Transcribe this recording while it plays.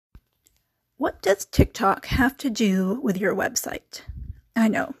What does TikTok have to do with your website? I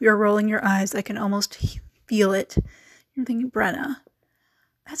know, you're rolling your eyes. I can almost feel it. You're thinking, Brenna,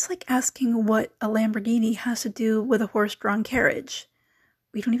 that's like asking what a Lamborghini has to do with a horse-drawn carriage.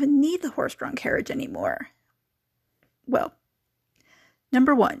 We don't even need the horse-drawn carriage anymore. Well,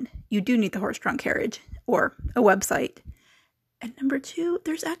 number one, you do need the horse-drawn carriage or a website. And number two,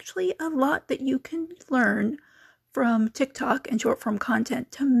 there's actually a lot that you can learn from TikTok and short-form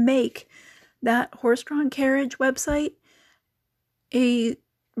content to make that horse-drawn carriage website a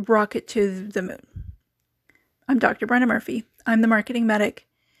rocket to the moon. I'm Dr. Brenna Murphy. I'm the marketing medic,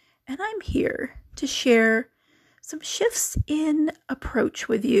 and I'm here to share some shifts in approach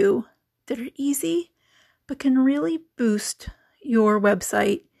with you that are easy, but can really boost your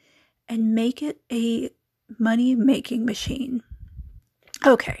website and make it a money-making machine.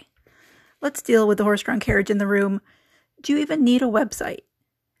 Okay, let's deal with the horse-drawn carriage in the room. Do you even need a website?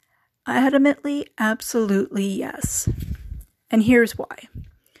 Adamantly, absolutely yes. And here's why.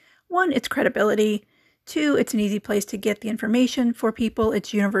 One, it's credibility. Two, it's an easy place to get the information for people.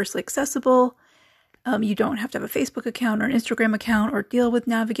 It's universally accessible. You don't have to have a Facebook account or an Instagram account or deal with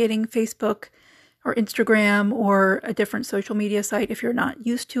navigating Facebook or Instagram or a different social media site if you're not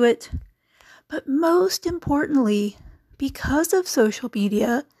used to it. But most importantly, because of social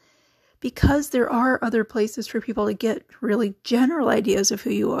media, because there are other places for people to get really general ideas of who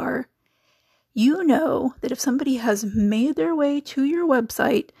you are, you know that if somebody has made their way to your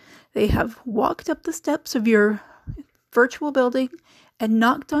website, they have walked up the steps of your virtual building and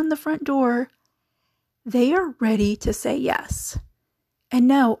knocked on the front door, they are ready to say yes. And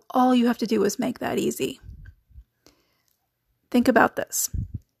now all you have to do is make that easy. Think about this.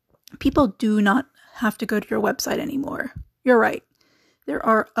 People do not have to go to your website anymore. You're right. There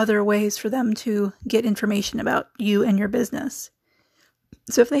are other ways for them to get information about you and your business.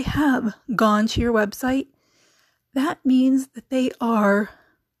 So if they have gone to your website, that means that they are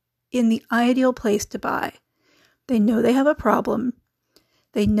in the ideal place to buy. They know they have a problem.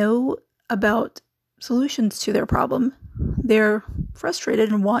 They know about solutions to their problem. They're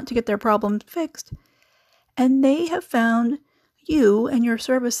frustrated and want to get their problem fixed. And they have found you and your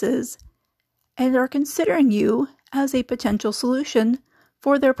services and are considering you as a potential solution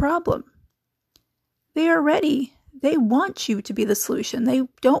for their problem. They are ready. They want you to be the solution. They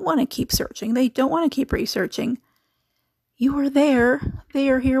don't want to keep searching. They don't want to keep researching. You are there. They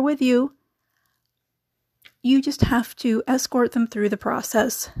are here with you. You just have to escort them through the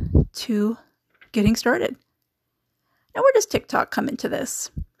process to getting started. Now, where does TikTok come into this?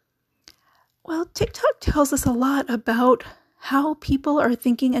 Well, TikTok tells us a lot about how people are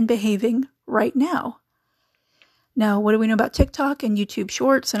thinking and behaving right now. Now, what do we know about TikTok and YouTube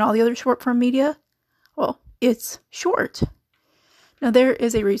Shorts and all the other short form media? Well, it's short. Now, there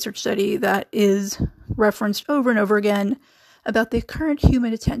is a research study that is referenced over and over again about the current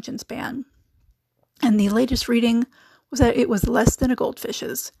human attention span. And the latest reading was that it was less than a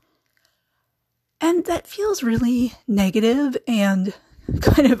goldfish's. And that feels really negative and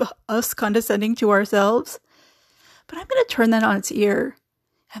kind of us condescending to ourselves. But I'm going to turn that on its ear.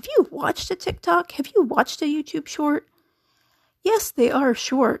 Have you watched a TikTok? Have you watched a YouTube short? Yes, they are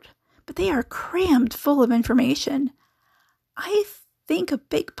short, but they are crammed full of information. I think a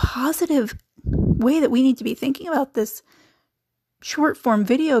big positive way that we need to be thinking about this short form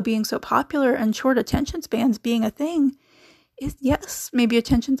video being so popular and short attention spans being a thing is, yes, maybe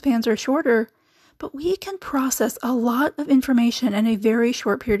attention spans are shorter, but we can process a lot of information in a very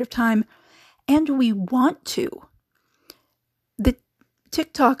short period of time, and we want to. The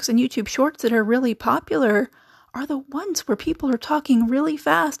TikToks and YouTube shorts that are really popular are the ones where people are talking really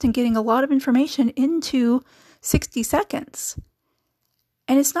fast and getting a lot of information into 60 seconds.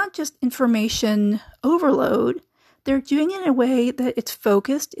 And it's not just information overload. They're doing it in a way that it's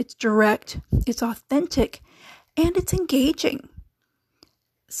focused, it's direct, it's authentic, and it's engaging.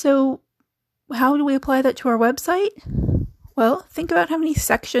 So how do we apply that to our website? Well, think about how many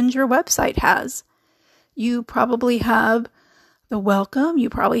sections your website has. You probably have the welcome. You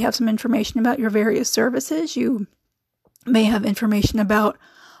probably have some information about your various services. You may have information about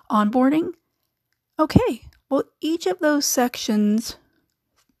onboarding. Okay, well, each of those sections,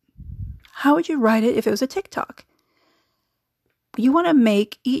 how would you write it if it was a TikTok? You want to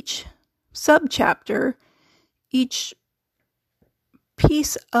make each subchapter, each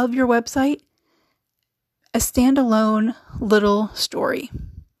piece of your website, a standalone little story.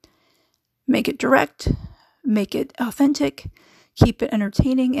 Make it direct, make it authentic, keep it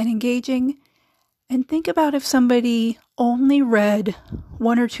entertaining and engaging, and think about if somebody only read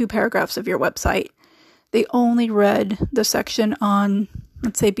 1 or 2 paragraphs of your website. They only read the section on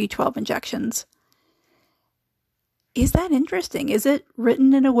let's say B12 injections. Is that interesting? Is it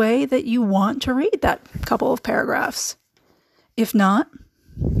written in a way that you want to read that couple of paragraphs? If not,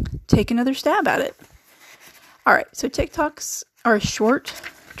 take another stab at it. All right, so TikToks are short,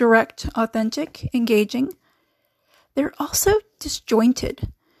 direct, authentic, engaging. They're also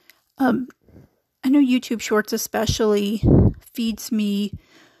disjointed. I know YouTube Shorts especially feeds me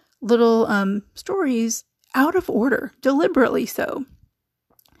little stories out of order, deliberately so.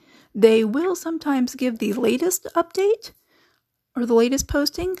 They will sometimes give the latest update or the latest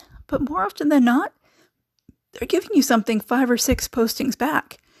posting, but more often than not, they're giving you something 5 or 6 postings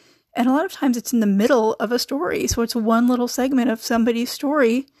back. And a lot of times it's in the middle of a story. So it's one little segment of somebody's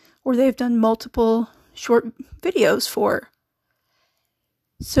story where they've done multiple short videos for.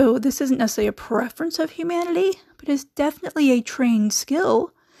 So this isn't necessarily a preference of humanity, but it's definitely a trained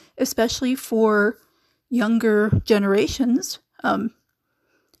skill, especially for younger generations,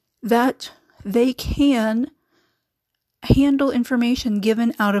 that they can handle information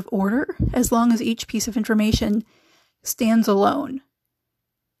given out of order as long as each piece of information stands alone.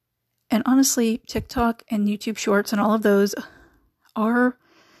 And honestly, TikTok and YouTube Shorts and all of those are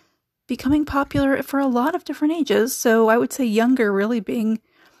becoming popular for a lot of different ages. So I would say younger really being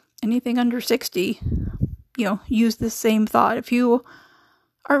anything under 60, use the same thought. If you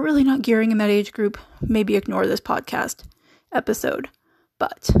are really not gearing in that age group, maybe ignore this podcast episode.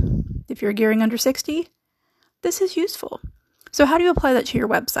 But if you're gearing under 60, this is useful. So how do you apply that to your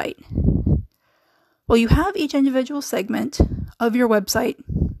website? Well, you have each individual segment of your website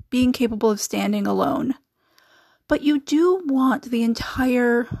being capable of standing alone. But you do want the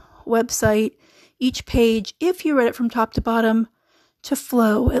entire website, each page, if you read it from top to bottom, to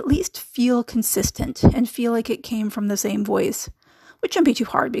flow, at least feel consistent and feel like it came from the same voice, which shouldn't be too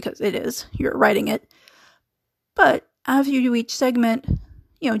hard because it is. You're writing it. But as you do each segment,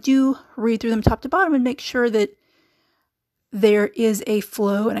 do read through them top to bottom and make sure that there is a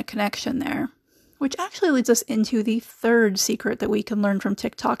flow and a connection there, which actually leads us into the third secret that we can learn from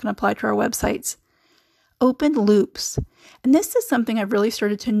TikTok and apply to our websites. Open loops. And this is something I've really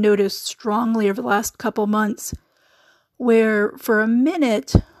started to notice strongly over the last couple months, where for a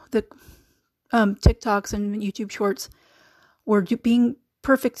minute, the TikToks and YouTube Shorts were being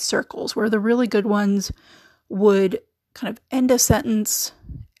perfect circles, where the really good ones would kind of end a sentence,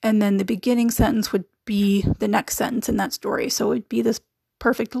 and then the beginning sentence would be the next sentence in that story. So it would be this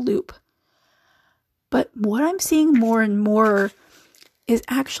perfect loop. But what I'm seeing more and more is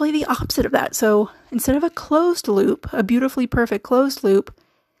actually the opposite of that. So instead of a closed loop, a beautifully perfect closed loop,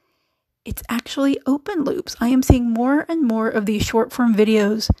 it's actually open loops. I am seeing more and more of these short form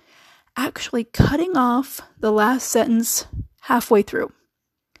videos actually cutting off the last sentence halfway through.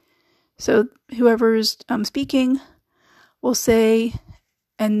 So whoever's speaking will say,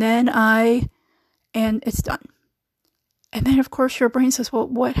 and then and it's done. And then, of course, your brain says, well,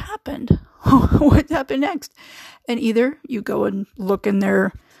 what happened? What happened next? And either you go and look in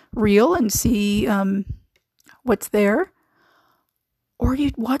their reel and see what's there, or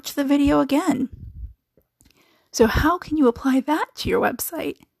you watch the video again. So how can you apply that to your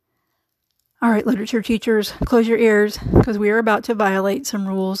website? All right, literature teachers, close your ears, because we are about to violate some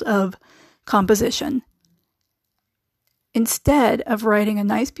rules of composition. Instead of writing a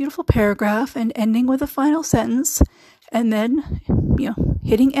nice, beautiful paragraph and ending with a final sentence, and then,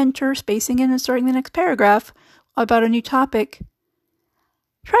 hitting enter, spacing in, and starting the next paragraph about a new topic,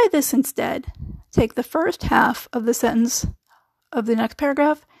 try this instead. Take the first half of the sentence of the next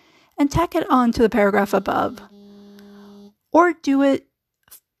paragraph and tack it on to the paragraph above. Or do it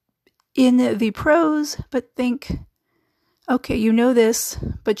in the prose, but think, okay, you know this,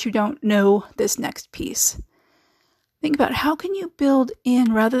 but you don't know this next piece. Think about how can you build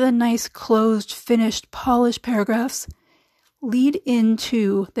in, rather than nice, closed, finished, polished paragraphs, lead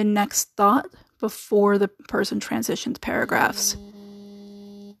into the next thought before the person transitions paragraphs.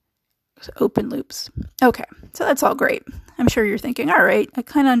 So open loops. Okay, so that's all great. I'm sure you're thinking, all right, I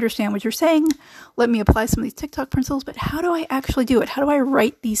kind of understand what you're saying. Let me apply some of these TikTok principles, but how do I actually do it? How do I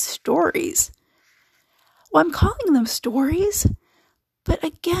write these stories? Well, I'm calling them stories, but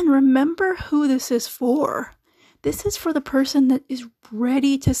again, remember who this is for. This is for the person that is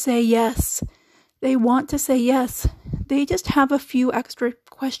ready to say yes. They want to say yes. They just have a few extra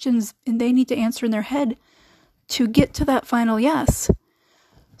questions and they need to answer in their head to get to that final yes.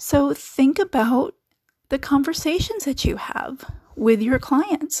 So think about the conversations that you have with your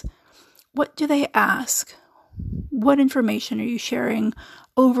clients. What do they ask? What information are you sharing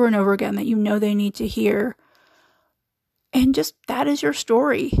over and over again that you know they need to hear? And just that is your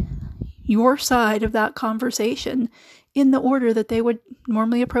story. your side of that conversation in the order that they would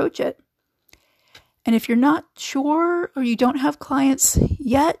normally approach it. And if you're not sure or you don't have clients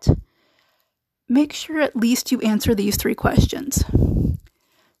yet, make sure at least you answer these 3 questions.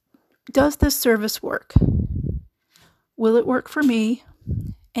 Does this service work? Will it work for me?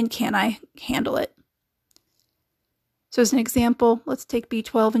 And can I handle it? So as an example, let's take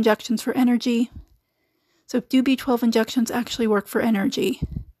B12 injections for energy. So do B12 injections actually work for energy?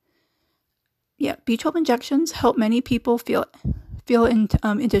 Yeah, B12 injections help many people feel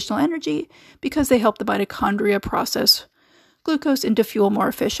additional energy because they help the mitochondria process glucose into fuel more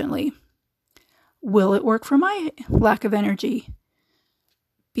efficiently. Will it work for my lack of energy?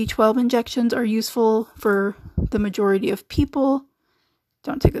 B12 injections are useful for the majority of people.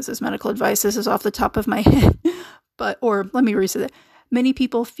 Don't take this as medical advice. This is off the top of my head. Or let me reset it. Many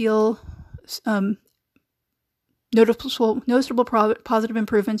people feel noticeable positive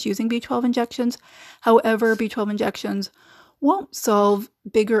improvements using B12 injections. However, B12 injections won't solve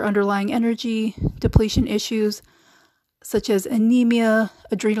bigger underlying energy depletion issues such as anemia,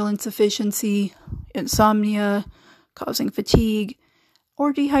 adrenal insufficiency, insomnia, causing fatigue,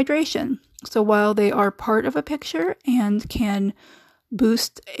 or dehydration. So while they are part of a picture and can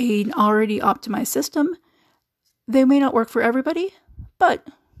boost an already optimized system, they may not work for everybody, but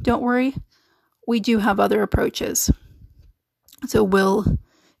don't worry, we do have other approaches. So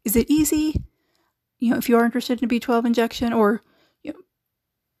is it easy? If you are interested in a B12 injection, or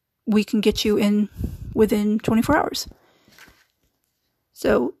we can get you in within 24 hours.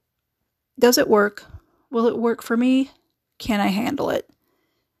 So does it work? Will it work for me? Can I handle it?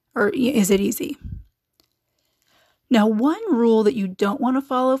 Or is it easy? Now, one rule that you don't want to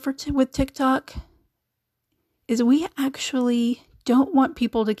follow with TikTok is we actually don't want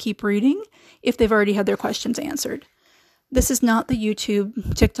people to keep reading if they've already had their questions answered. This is not the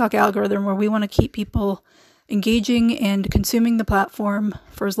YouTube TikTok algorithm where we want to keep people engaging and consuming the platform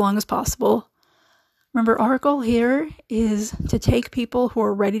for as long as possible. Remember, our goal here is to take people who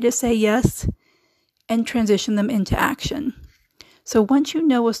are ready to say yes and transition them into action. So once you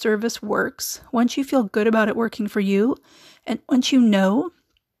know a service works, once you feel good about it working for you, and once you know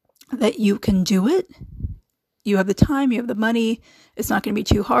that you can do it, you have the time, you have the money, it's not going to be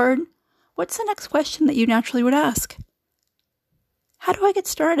too hard, what's the next question that you naturally would ask? How do I get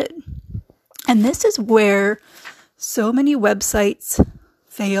started? And this is where so many websites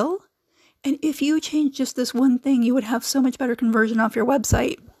fail. And if you change just this one thing, you would have so much better conversion off your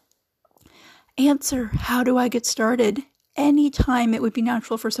website. Answer, how do I get started? Anytime it would be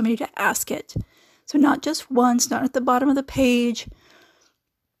natural for somebody to ask it. So not just once, not at the bottom of the page.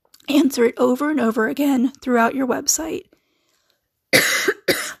 Answer it over and over again throughout your website.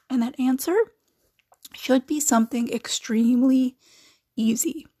 And that answer should be something extremely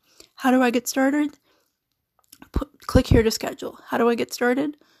easy. How do I get started? Click here to schedule. How do I get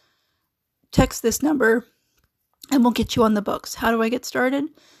started? Text this number and we'll get you on the books. How do I get started?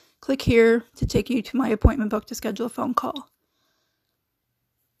 Click here to take you to my appointment book to schedule a phone call.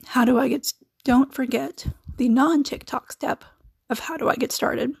 Don't forget the non-TikTok step of how do I get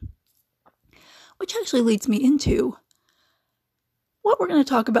started, which actually leads me into what we're going to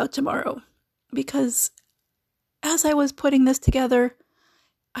talk about tomorrow. Because as I was putting this together,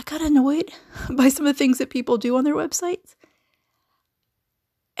 I got annoyed by some of the things that people do on their websites.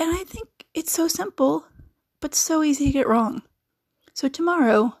 And I think it's so simple, but so easy to get wrong. So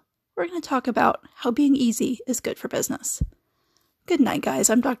tomorrow, we're going to talk about how being easy is good for business. Good night, guys.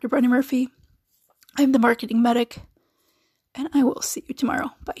 I'm Dr. Brenna Murphy. I'm the marketing medic, and I will see you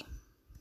tomorrow. Bye.